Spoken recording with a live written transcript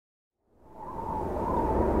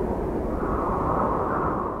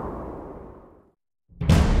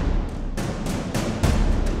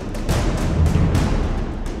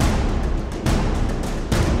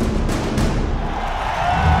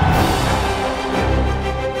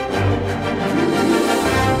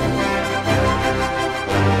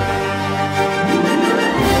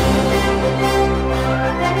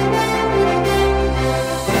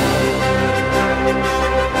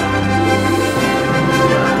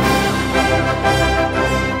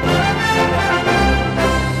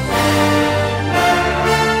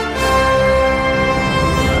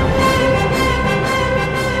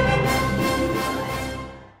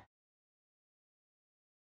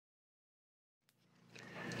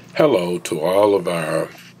Hello to all of our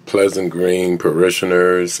Pleasant Green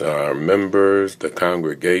parishioners, our members, the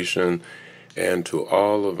congregation, and to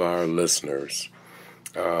all of our listeners.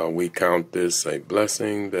 We count this a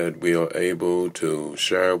blessing that we are able to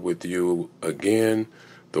share with you again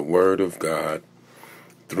the Word of God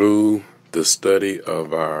through the study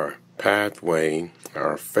of our pathway,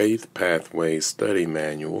 our Faith Pathway Study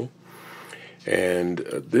Manual. And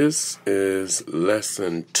this is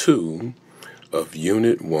Lesson 2 of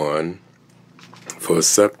Unit 1 for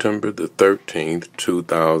September the 13th,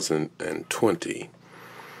 2020.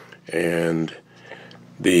 And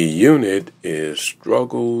the unit is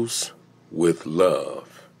Struggles with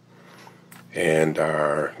Love. And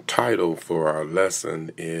our title for our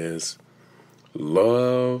lesson is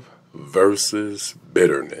Love versus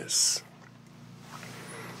Bitterness.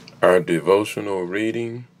 Our devotional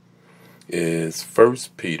reading is 1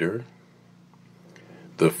 Peter,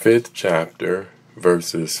 the 5th chapter,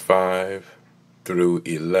 verses 5 through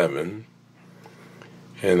 11.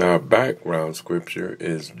 And our background scripture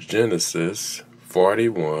is Genesis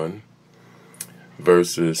 41,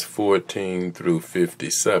 verses 14 through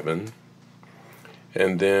 57.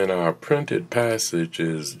 And then our printed passage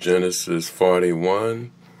is Genesis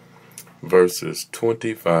 41, verses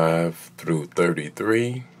 25 through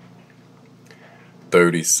 33,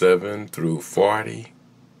 37 through 40,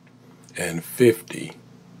 and 50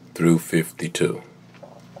 through 52.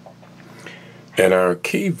 And our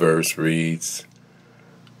key verse reads,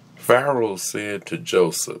 Pharaoh said to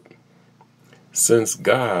Joseph, "Since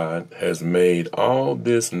God has made all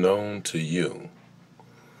this known to you,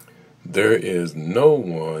 there is no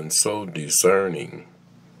one so discerning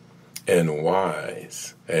and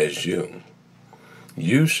wise as you.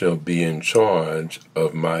 You shall be in charge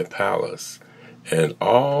of my palace, and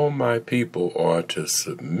all my people are to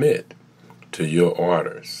submit to your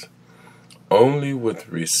orders. Only with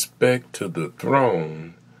respect to the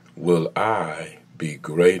throne will I be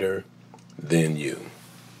greater than you."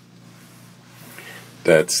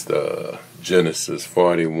 That's the Genesis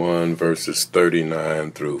 41, verses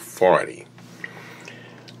 39 through 40.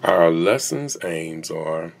 Our lesson's aims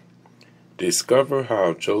are: discover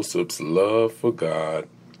how Joseph's love for God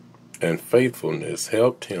and faithfulness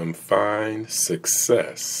helped him find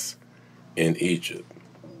success in Egypt.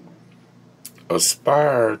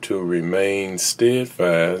 Aspire to remain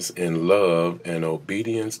steadfast in love and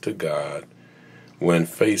obedience to God when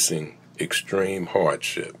facing extreme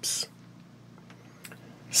hardships.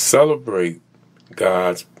 Celebrate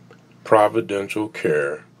God's providential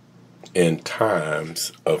care in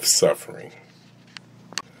times of suffering.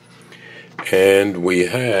 And we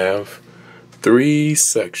have 3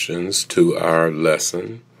 sections to our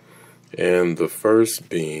lesson, and the first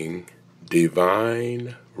being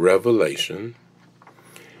divine revelation,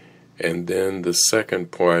 and then the second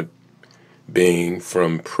part being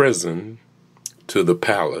from prison to the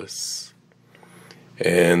palace,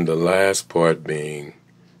 and the last part being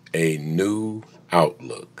a new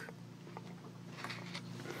outlook.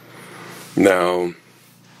 Now,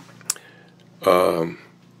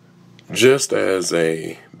 just as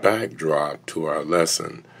a backdrop to our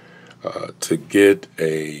lesson, to get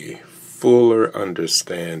a fuller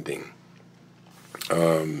understanding,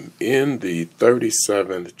 in the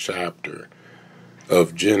 37th chapter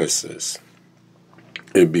of Genesis,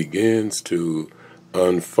 it begins to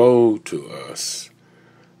unfold to us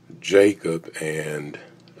Jacob and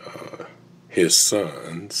his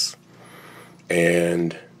sons,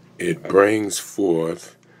 and it brings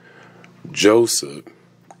forth Joseph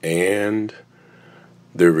and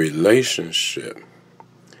the relationship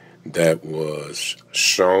that was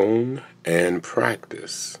shown and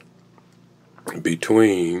practiced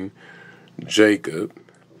between Jacob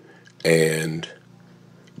and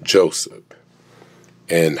Joseph,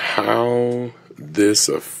 and how this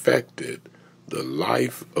affected the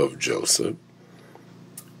life of Joseph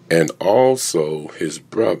and also his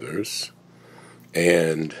brothers,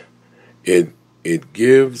 and it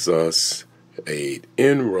gives us an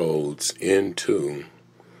inroads into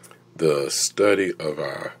the study of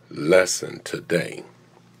our lesson today.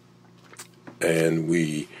 And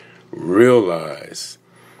we realize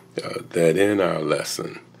that in our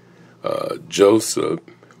lesson, Joseph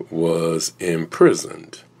was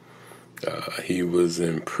imprisoned. He was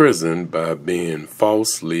imprisoned by being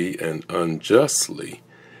falsely and unjustly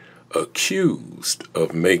accused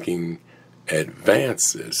of making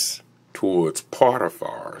advances towards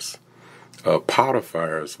Potiphar's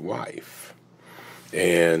wife.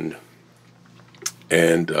 And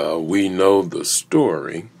we know the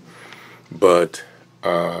story, but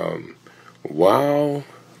while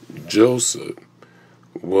Joseph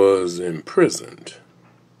was imprisoned,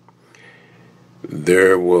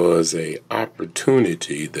 there was a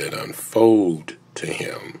opportunity that unfolded to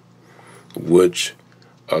him, which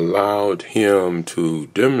allowed him to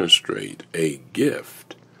demonstrate a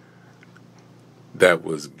gift that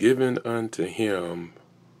was given unto him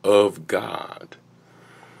of God.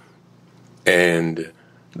 And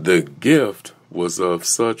the gift was of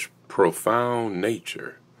such profound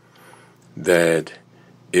nature that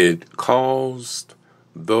it caused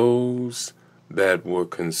those that were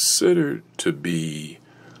considered to be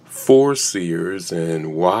foreseers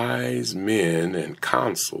and wise men and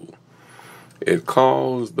counsel, it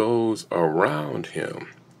caused those around him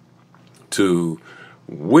to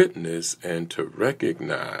witness and to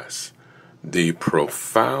recognize the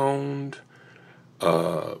profound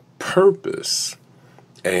purpose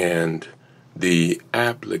and the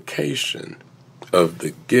application of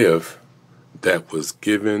the gift that was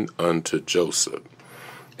given unto Joseph.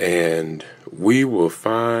 And we will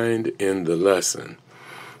find in the lesson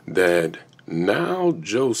that now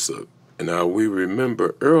Joseph, now we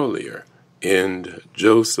remember earlier in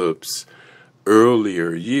Joseph's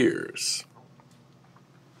earlier years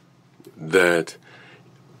that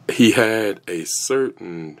he had a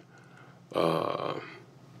certain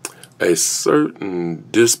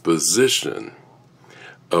disposition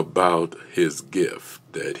about his gift,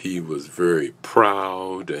 that he was very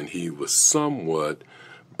proud and he was somewhat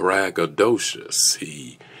braggadocious.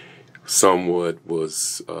 He somewhat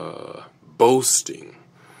was boasting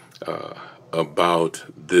about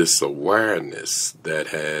this awareness that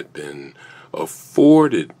had been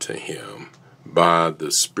afforded to him by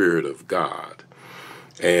the Spirit of God.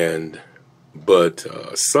 But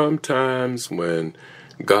sometimes when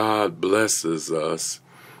God blesses us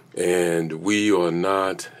and we are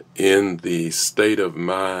not in the state of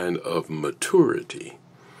mind of maturity,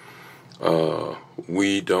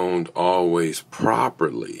 we don't always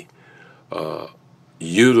properly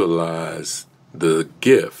utilize the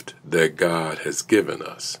gift that God has given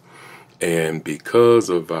us. And because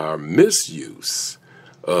of our misuse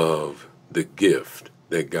of the gift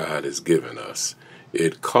that God has given us,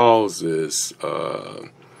 it causes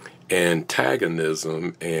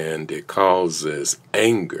antagonism and it causes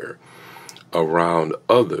anger around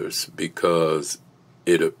others, because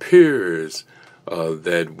it appears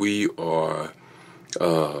that we are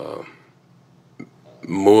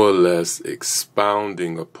more or less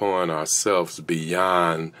expounding upon ourselves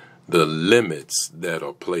beyond the limits that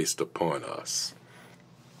are placed upon us.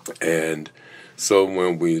 And so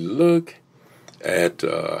when we look at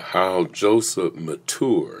how Joseph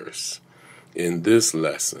matures in this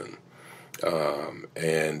lesson,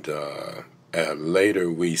 and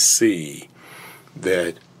later we see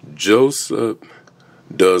that Joseph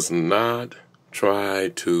does not try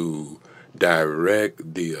to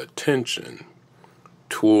direct the attention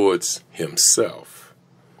towards himself,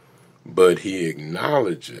 but he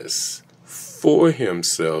acknowledges for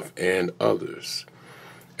himself and others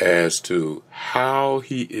as to how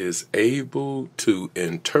he is able to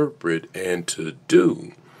interpret and to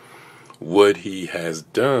do what he has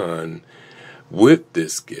done with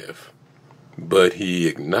this gift. But he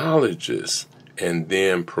acknowledges and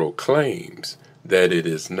then proclaims that it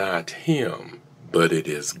is not him, but it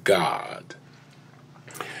is God.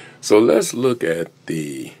 So let's look at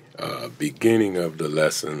the beginning of the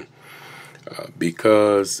lesson,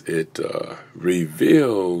 because it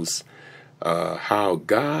reveals how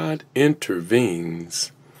God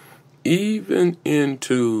intervenes even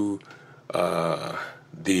into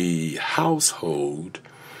the household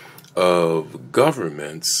of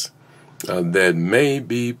governments that may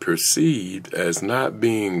be perceived as not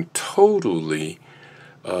being totally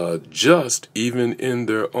just even in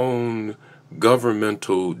their own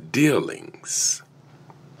governmental dealings.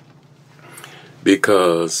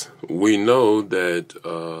 Because we know that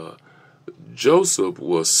Joseph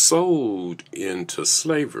was sold into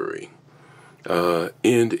slavery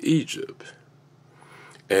in Egypt.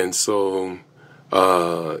 And so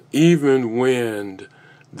even when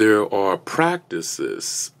there are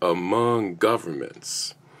practices among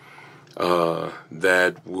governments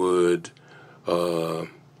that would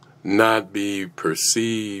not be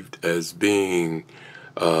perceived as being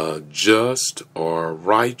just or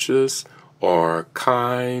righteous or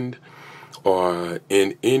kind or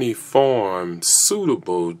in any form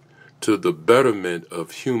suitable to the betterment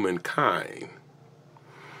of humankind,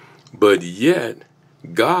 but yet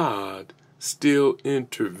God still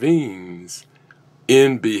intervenes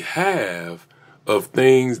in behalf of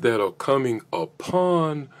things that are coming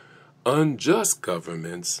upon unjust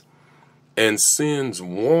governments, and sends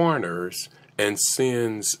warners and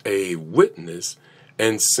sends a witness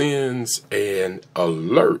and sends an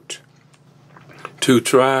alert to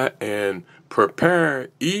try and prepare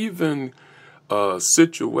even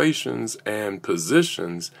situations and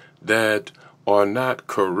positions that are not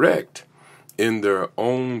correct in their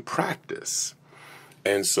own practice.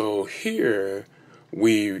 And so here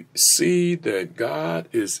we see that God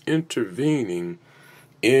is intervening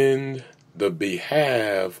in the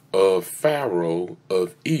behalf of Pharaoh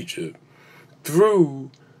of Egypt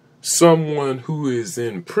through someone who is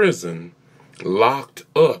in prison, locked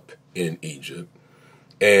up in Egypt,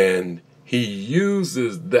 and he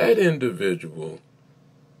uses that individual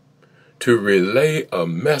to relay a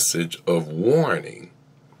message of warning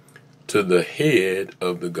to the head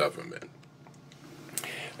of the government.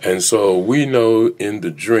 And so we know in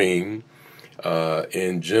the dream,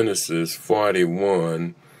 in Genesis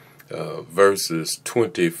 41, verses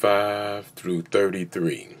 25 through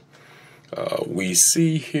 33, we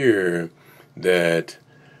see here that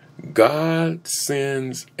God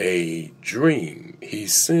sends a dream. He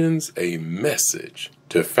sends a message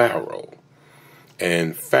to Pharaoh,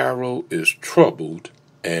 and Pharaoh is troubled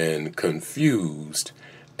and confused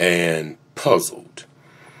and puzzled.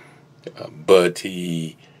 But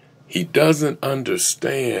he doesn't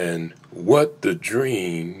understand what the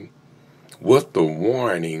dream, what the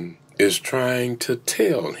warning is trying to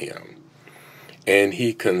tell him. And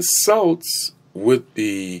he consults with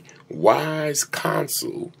the wise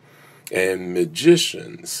counsel and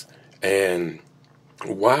magicians and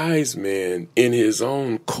wise men in his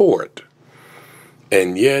own court,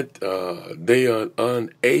 and yet they are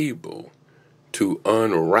unable to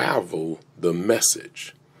unravel the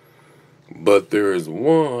message. But there is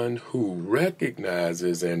one who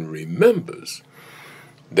recognizes and remembers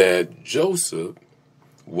that Joseph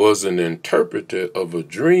was an interpreter of a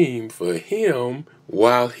dream for him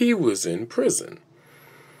while he was in prison.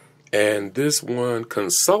 And this one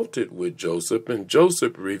consulted with Joseph, and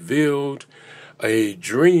Joseph revealed a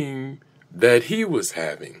dream that he was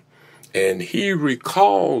having. And he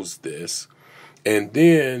recalls this and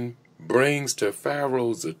then brings to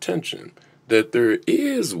Pharaoh's attention that there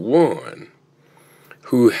is one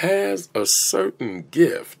who has a certain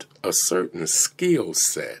gift, a certain skill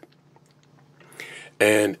set,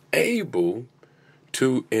 and able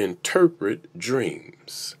to interpret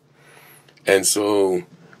dreams. And so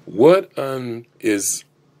what is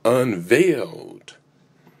unveiled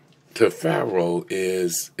to Pharaoh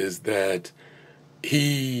is that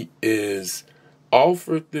he is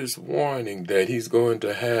offered this warning that he's going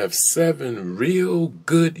to have 7 real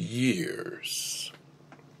good years.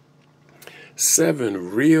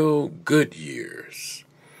 7 real good years.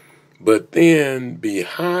 But then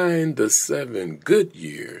behind the 7 good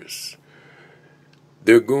years,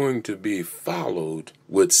 they're going to be followed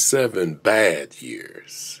with 7 bad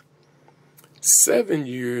years. 7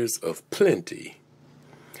 years of plenty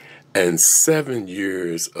and 7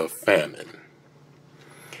 years of famine.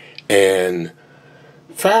 And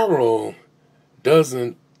Pharaoh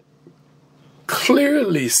doesn't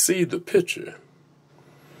clearly see the picture,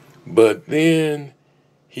 but then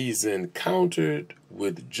he's encountered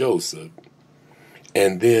with Joseph,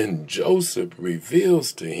 and then Joseph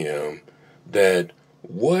reveals to him that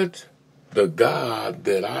what the God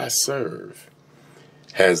that I serve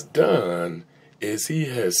has done is he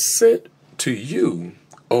has sent to you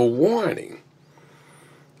a warning.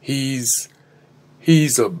 He's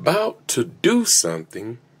about to do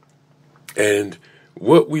something, and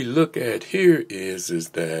what we look at here is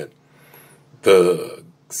that the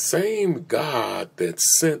same God that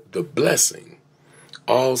sent the blessing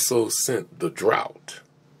also sent the drought.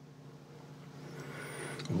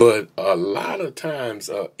 But a lot of times,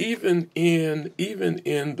 even in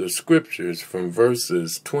the scriptures from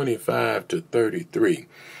verses 25 to 33,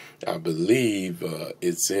 I believe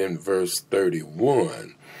it's in verse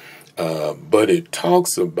 31, but it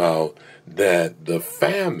talks about that the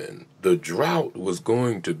famine, the drought was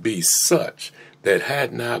going to be such that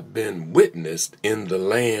had not been witnessed in the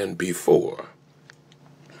land before.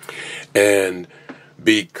 And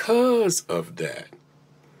because of that,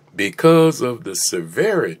 because of the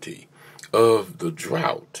severity of the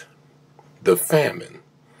drought, the famine,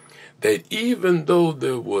 that even though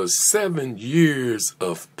there was 7 years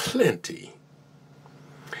of plenty,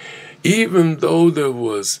 even though there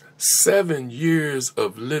was 7 years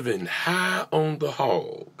of living high on the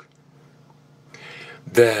hog,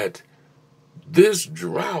 that this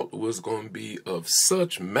drought was going to be of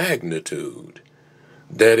such magnitude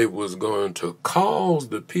that it was going to cause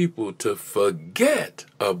the people to forget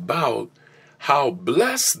about how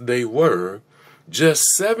blessed they were just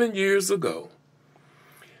 7 years ago.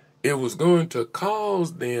 It was going to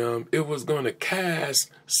cause them, it was going to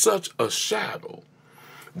cast such a shadow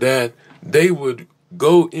that they would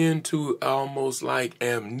go into almost like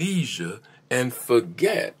amnesia and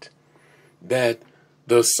forget that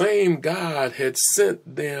the same God had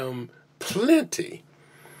sent them plenty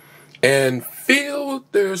and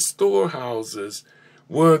filled their storehouses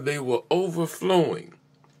where they were overflowing.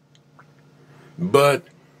 But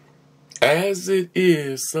as it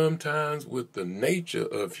is sometimes with the nature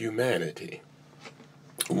of humanity,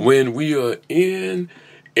 when we are in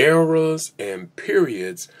eras and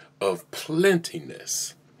periods of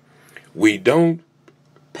plentiness, we don't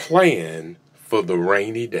plan for the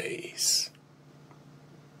rainy days.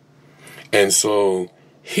 And so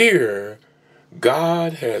here,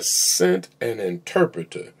 God has sent an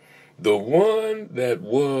interpreter. The one that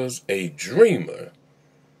was a dreamer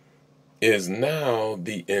is now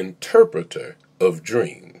the interpreter of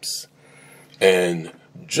dreams. And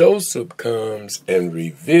Joseph comes and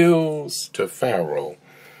reveals to Pharaoh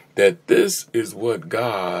that this is what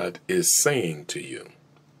God is saying to you.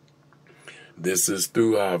 This is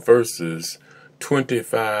through our verses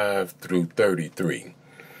 25 through 33.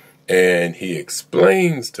 And he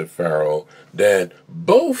explains to Pharaoh that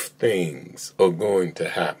both things are going to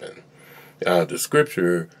happen. The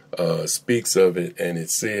scripture speaks of it, and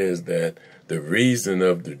it says that the reason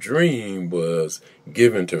of the dream was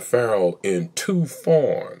given to Pharaoh in two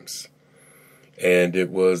forms. And it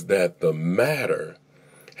was that the matter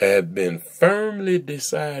had been firmly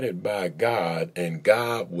decided by God, and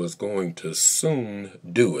God was going to soon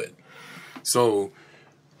do it. So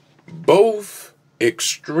both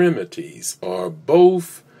extremities, or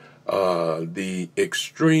both the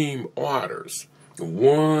extreme orders,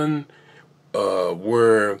 one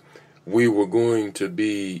where we were going to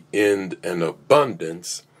be in an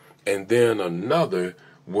abundance, and then another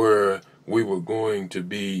where we were going to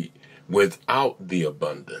be without the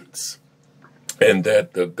abundance, and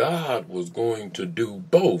that the God was going to do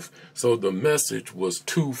both. So the message was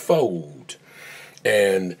twofold.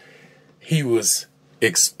 And he was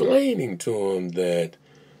explaining to him that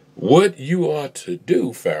what you ought to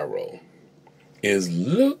do, Pharaoh, is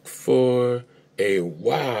look for a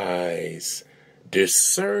wise,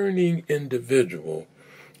 discerning individual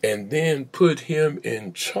and then put him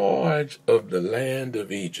in charge of the land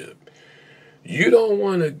of Egypt. You don't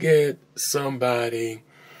want to get somebody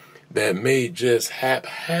that may just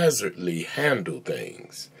haphazardly handle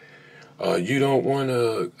things. You don't want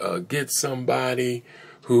to get somebody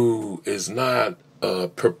who is not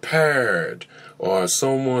prepared, or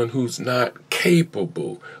someone who's not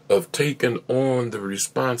capable of taking on the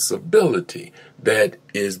responsibility that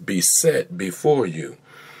is beset before you.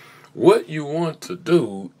 What you want to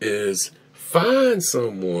do is find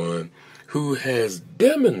someone who has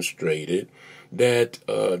demonstrated that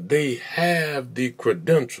they have the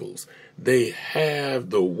credentials, they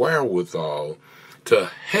have the wherewithal to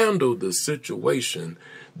handle the situation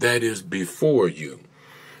that is before you.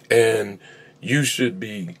 And you should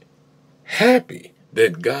be happy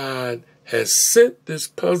that God has sent this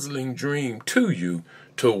puzzling dream to you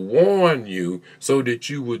to warn you so that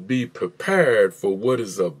you would be prepared for what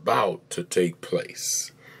is about to take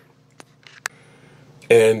place.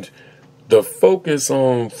 And the focus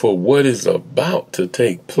on for what is about to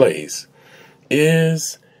take place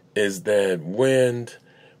is that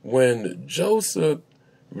when Joseph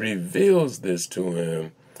reveals this to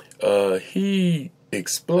him, he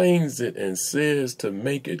explains it and says to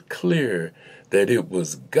make it clear that it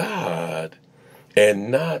was God and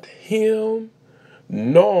not him,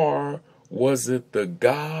 nor was it the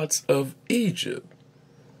gods of Egypt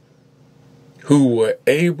who were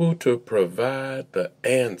able to provide the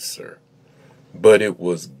answer, but it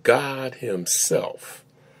was God himself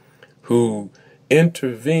who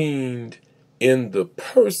intervened in the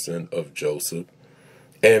person of Joseph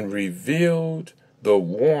and revealed the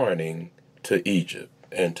warning to Egypt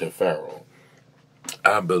and to Pharaoh.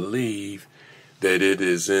 I believe that it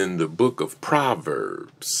is in the book of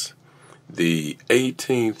Proverbs, the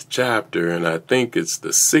 18th chapter, and I think it's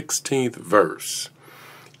the 16th verse.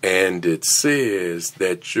 And it says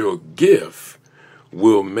that your gift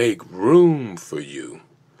will make room for you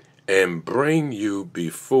and bring you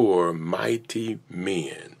before mighty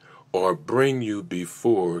men, or bring you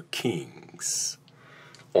before kings,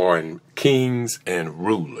 or kings and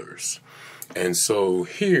rulers. And so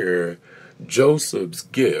here, Joseph's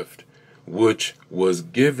gift, which was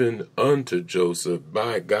given unto Joseph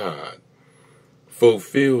by God,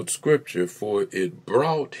 fulfilled scripture, for it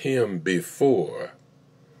brought him before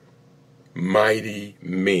mighty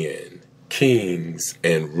men, kings,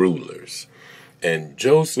 and rulers. And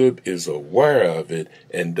Joseph is aware of it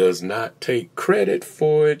and does not take credit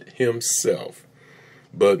for it himself,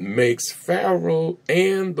 but makes Pharaoh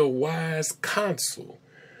and the wise council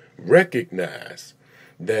recognize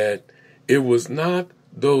that it was not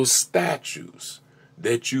those statues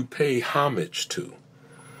that you pay homage to,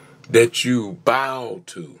 that you bow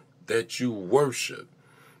to, that you worship.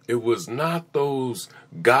 It was not those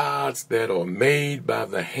gods that are made by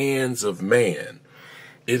the hands of man.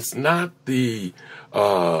 It's not the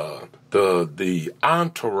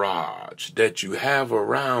entourage that you have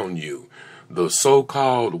around you, the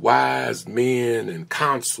so-called wise men and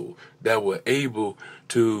council that were able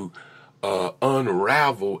to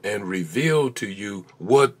unravel and reveal to you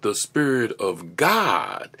what the Spirit of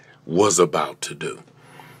God was about to do.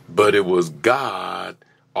 But it was God,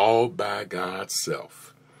 all by God's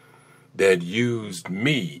self, that used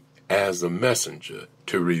me as a messenger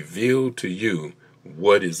to reveal to you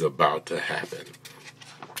what is about to happen.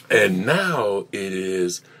 And now it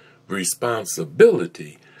is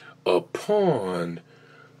responsibility upon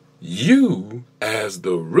you as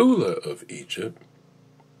the ruler of Egypt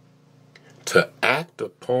to act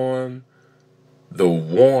upon the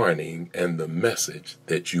warning and the message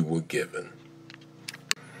that you were given.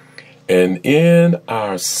 And in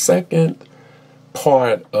our second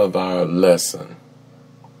part of our lesson,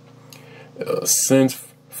 since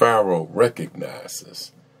Pharaoh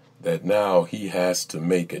recognizes that now he has to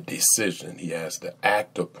make a decision, he has to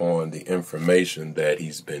act upon the information that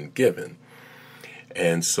he's been given.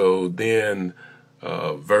 And so then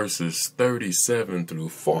verses 37 through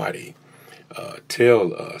 40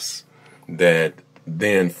 tell us that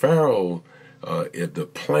then Pharaoh, the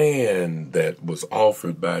plan that was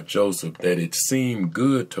offered by Joseph, that it seemed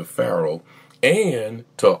good to Pharaoh and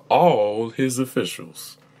to all his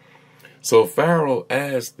officials. So Pharaoh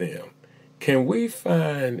asked them, "Can we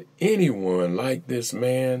find anyone like this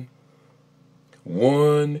man,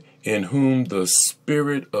 one in whom the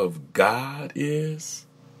Spirit of God is?"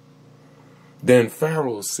 Then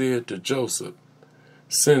Pharaoh said to Joseph,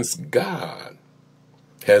 "Since God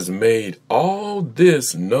has made all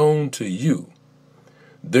this known to you,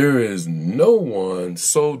 there is no one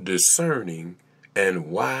so discerning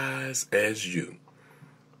and wise as you.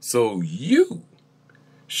 So you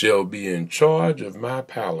shall be in charge of my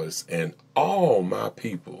palace, and all my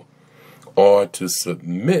people are to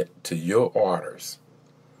submit to your orders.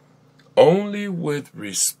 Only with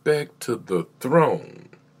respect to the throne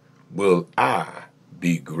will I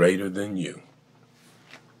be greater than you."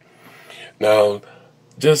 Now,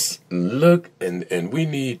 just look, and we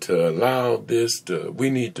need to allow this we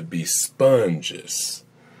need to be sponges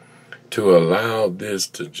to allow this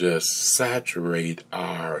to just saturate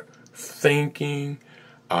our thinking,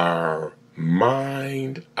 our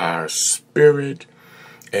mind, our spirit,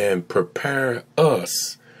 and prepare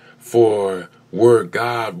us for where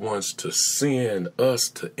God wants to send us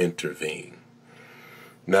to intervene.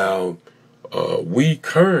 Now, we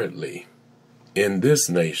currently in this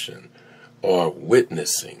nation are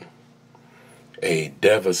witnessing a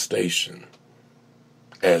devastation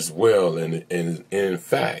as well. And in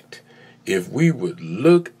fact, if we would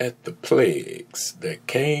look at the plagues that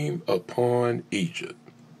came upon Egypt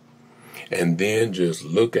and then just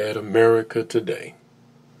look at America today,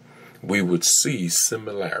 we would see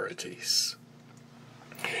similarities.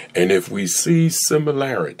 And if we see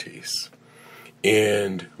similarities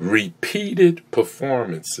in repeated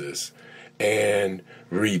performances and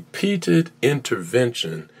repeated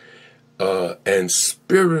intervention and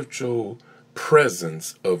spiritual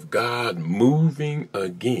presence of God moving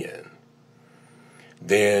again,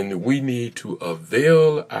 then we need to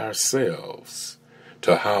avail ourselves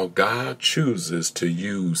to how God chooses to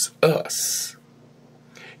use us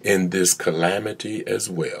in this calamity as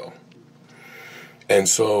well. And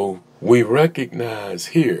so we recognize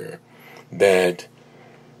here that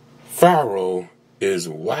Pharaoh is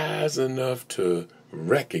wise enough to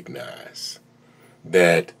recognize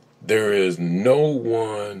that there is no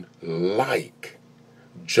one like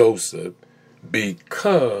Joseph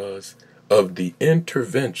because of the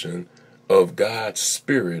intervention of God's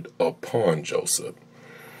Spirit upon Joseph.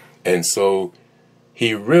 And so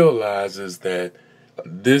he realizes that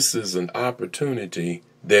this is an opportunity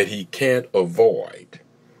that he can't avoid,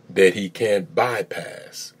 that he can't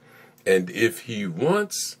bypass. And if he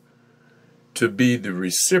wants to be the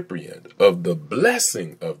recipient of the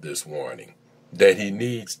blessing of this warning, that he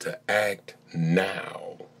needs to act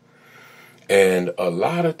now. And a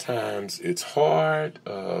lot of times it's hard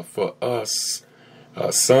for us,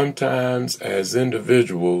 sometimes as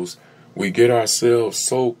individuals, we get ourselves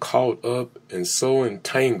so caught up and so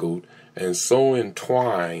entangled and so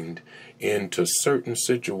entwined into certain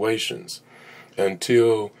situations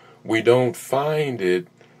until we don't find it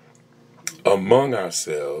among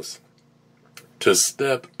ourselves, to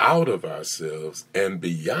step out of ourselves and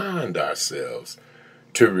beyond ourselves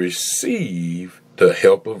to receive the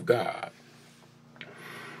help of God.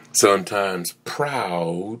 Sometimes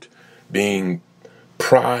proud, being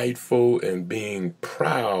prideful and being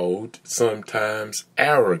proud, sometimes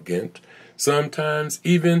arrogant, sometimes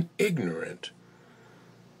even ignorant,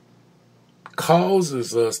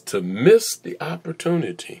 causes us to miss the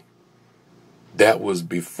opportunity that was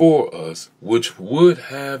before us, which would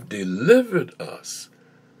have delivered us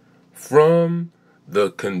from the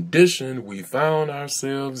condition we found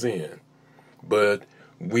ourselves in. But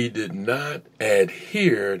we did not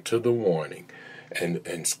adhere to the warning.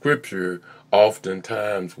 And Scripture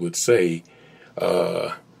oftentimes would say,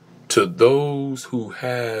 to those who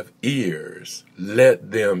have ears,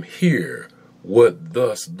 let them hear what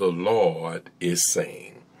thus the Lord is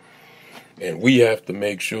saying. And we have to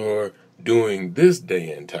make sure during this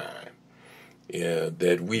day and time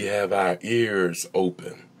that we have our ears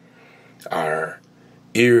open, our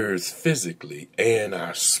ears physically and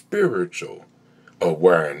our spiritual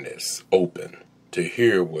awareness open to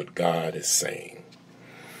hear what God is saying.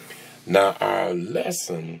 Now our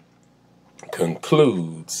lesson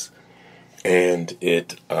concludes, and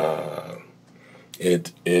it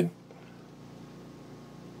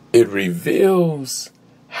reveals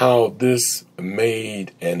how this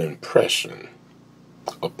made an impression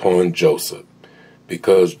upon Joseph,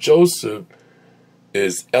 because Joseph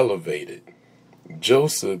is elevated.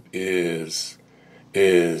 Joseph is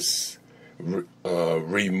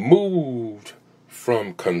removed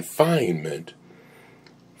from confinement,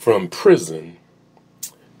 from prison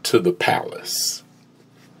to the palace.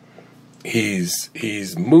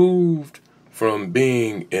 He's moved from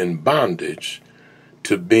being in bondage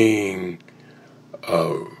to being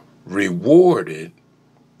rewarded,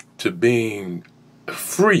 to being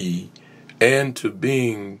free, and to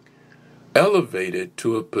being elevated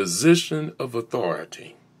to a position of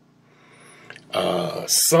authority.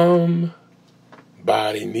 Somebody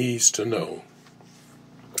needs to know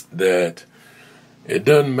that it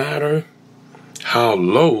doesn't matter how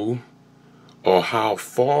low or how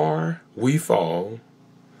far we fall,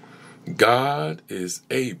 God is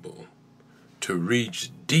able to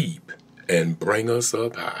reach deep and bring us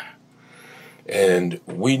up high. And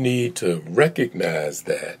we need to recognize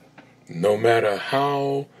that no matter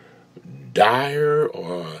how dire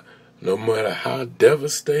or no matter how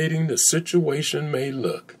devastating the situation may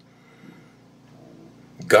look,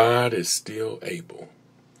 God is still able.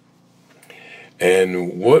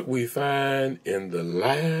 And what we find in the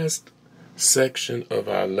last section of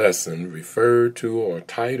our lesson, referred to or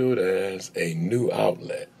titled as a new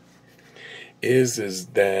outlet, is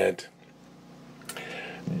that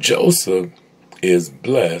Joseph is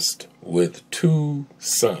blessed with 2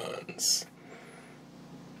 sons.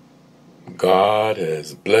 God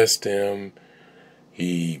has blessed him.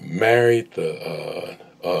 He married the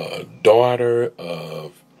daughter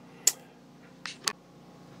of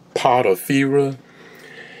Potiphar.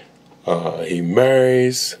 He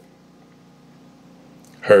marries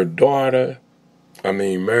her daughter.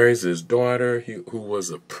 Marries his daughter, who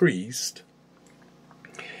was a priest,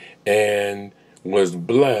 and was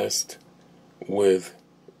blessed with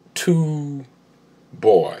 2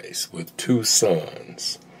 boys, with 2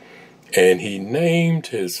 sons. And he named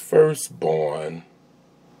his firstborn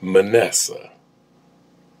Manasseh.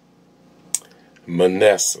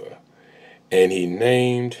 And he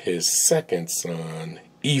named his second son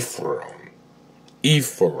Ephraim.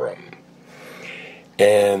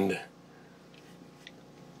 And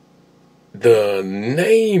the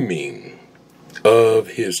naming of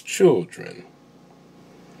his children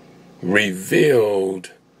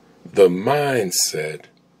revealed the mindset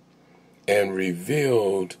and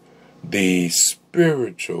revealed the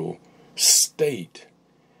spiritual state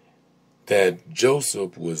that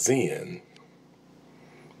Joseph was in,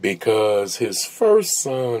 because his first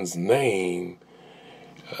son's name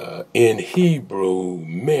in Hebrew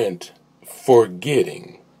meant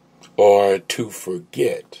forgetting or to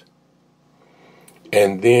forget.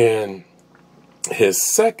 And then his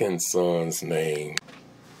second son's name,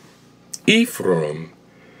 Ephraim,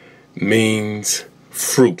 means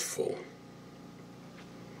fruitful.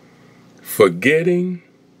 Forgetting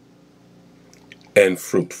and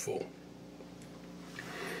fruitful.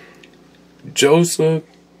 Joseph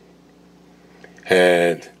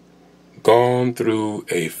had gone through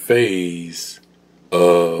a phase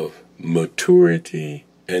of maturity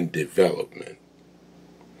and development.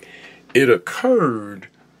 It occurred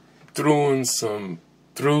through some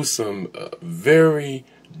very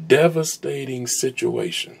devastating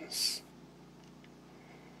situations.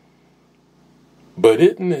 But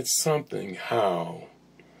isn't it something how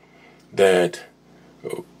that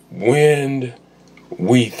when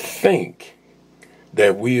we think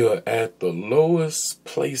that we are at the lowest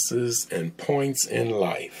places and points in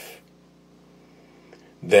life,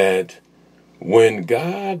 that when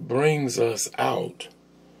God brings us out,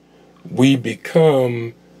 we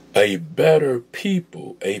become a better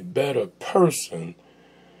people, a better person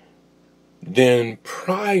than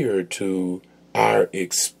prior to our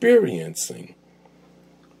experiencing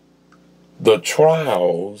the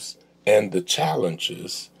trials and the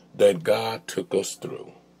challenges that God took us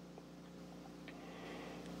through.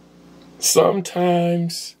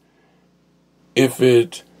 Sometimes, if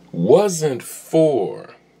it wasn't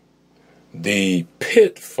for the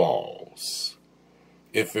pitfalls,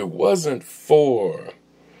 if it wasn't for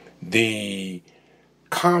the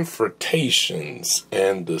confrontations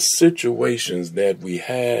and the situations that we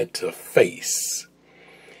had to face,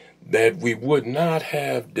 that we would not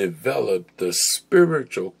have developed the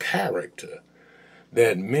spiritual character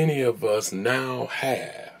that many of us now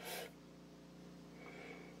have,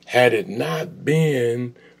 had it not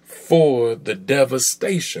been for the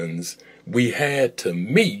devastations we had to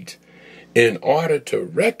meet in order to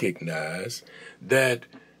recognize that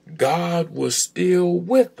God was still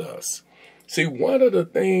with us. See, one of the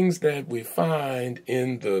things that we find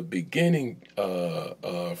in the beginning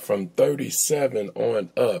from 37 on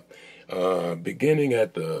up, beginning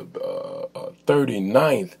at the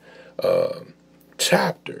 39th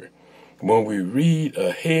chapter, when we read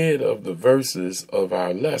ahead of the verses of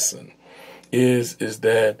our lesson, is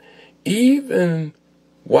that even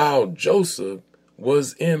while Joseph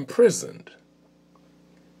was imprisoned,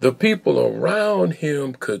 the people around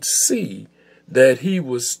him could see that he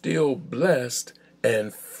was still blessed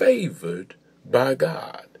and favored by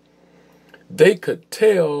God. They could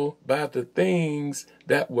tell by the things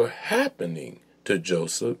that were happening to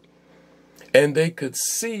Joseph, and they could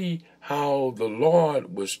see how the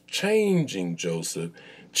Lord was changing Joseph,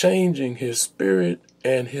 changing his spirit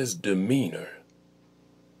and his demeanor.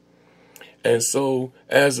 And so,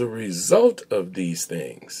 as a result of these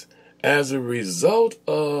things, as a result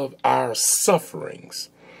of our sufferings,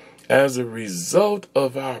 as a result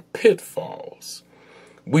of our pitfalls,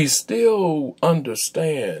 we still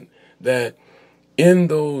understand that in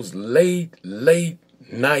those late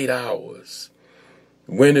night hours,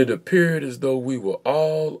 when it appeared as though we were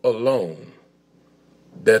all alone,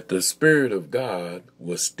 that the Spirit of God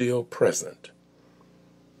was still present.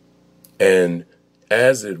 And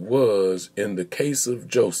as it was in the case of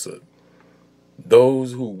Joseph,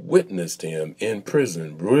 those who witnessed him in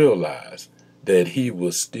prison realized that he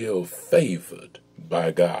was still favored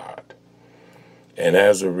by God. And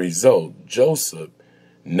as a result, Joseph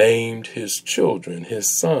named his children,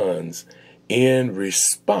 his sons, in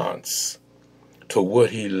response to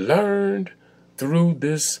what he learned through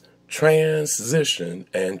this transition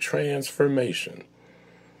and transformation,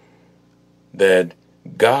 that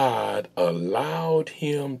God allowed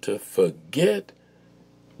him to forget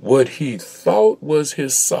what he thought was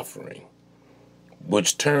his suffering,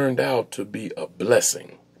 which turned out to be a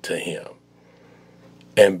blessing to him.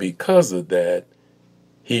 And because of that,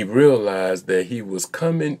 he realized that he was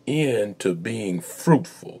coming into being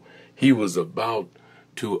fruitful. He was about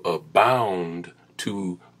to abound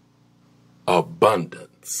to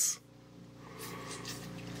abundance.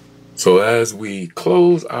 So as we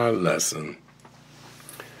close our lesson,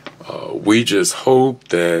 we just hope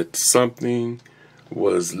that something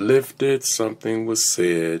was lifted, something was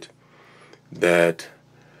said that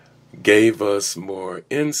gave us more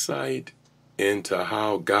insight into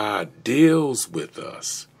how God deals with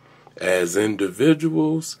us as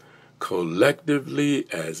individuals, collectively,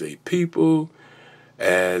 as a people,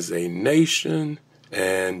 as a nation,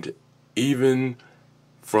 and even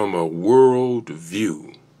from a world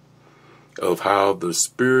view of how the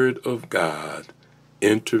Spirit of God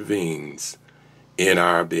intervenes in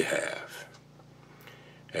our behalf.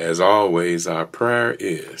 As always, our prayer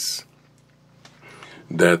is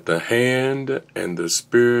that the hand and the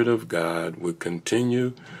Spirit of God would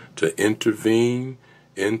continue to intervene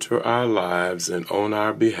into our lives and on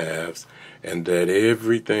our behalves, and that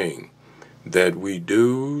everything that we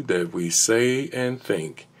do, that we say and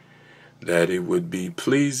think, that it would be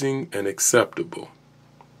pleasing and acceptable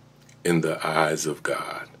in the eyes of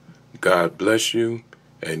God. God bless you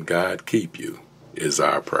and God keep you is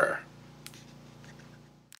our prayer.